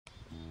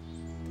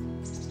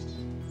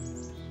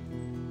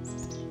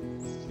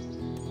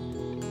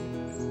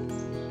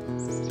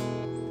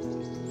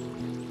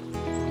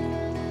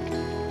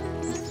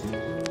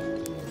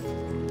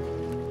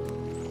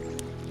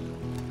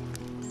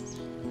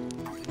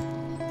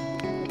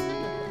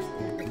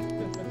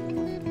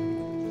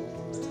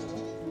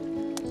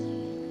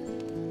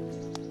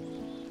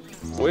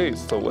Wait,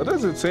 so what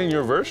does it say in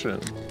your version?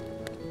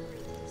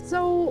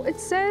 So it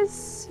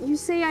says, you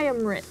say I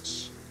am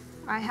rich.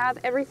 I have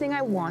everything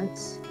I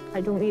want.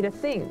 I don't need a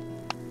thing.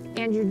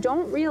 And you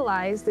don't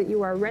realize that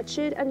you are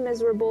wretched and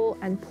miserable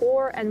and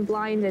poor and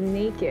blind and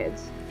naked.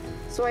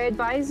 So I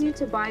advise you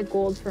to buy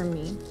gold from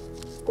me,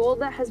 gold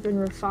that has been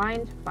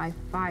refined by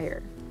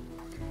fire.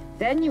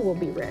 Then you will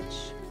be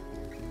rich.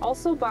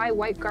 Also buy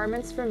white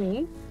garments for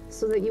me,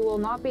 so that you will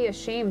not be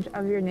ashamed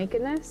of your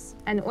nakedness,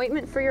 and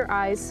ointment for your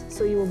eyes,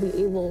 so you will be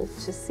able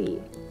to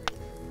see.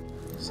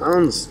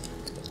 Sounds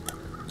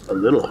a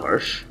little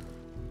harsh.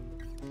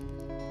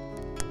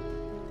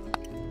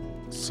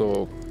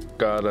 So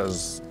God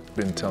has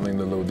been telling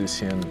the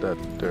Laodicean that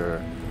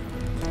they're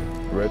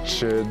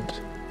wretched,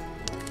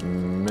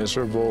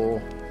 miserable,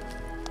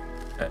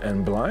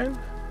 and blind?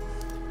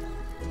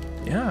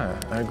 Yeah,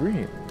 I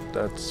agree.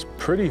 That's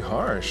pretty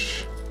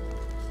harsh.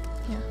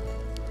 Yeah.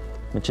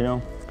 But you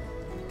know,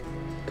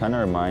 kind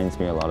of reminds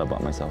me a lot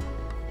about myself.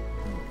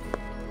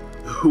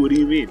 What do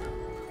you mean?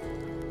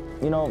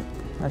 You know,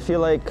 I feel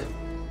like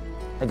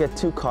I get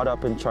too caught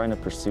up in trying to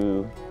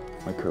pursue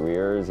my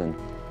careers and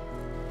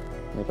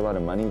make a lot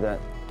of money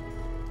that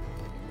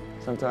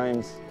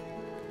sometimes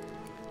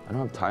I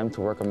don't have time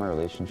to work on my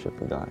relationship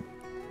with God.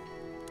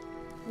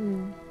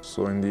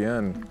 So in the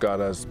end, God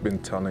has been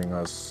telling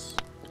us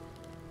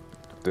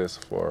this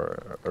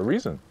for a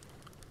reason,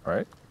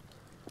 right?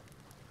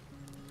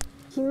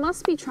 He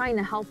must be trying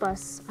to help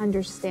us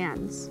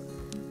understand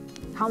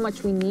how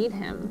much we need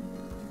him.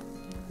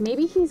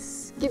 Maybe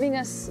he's giving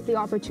us the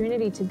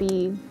opportunity to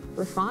be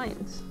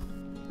refined.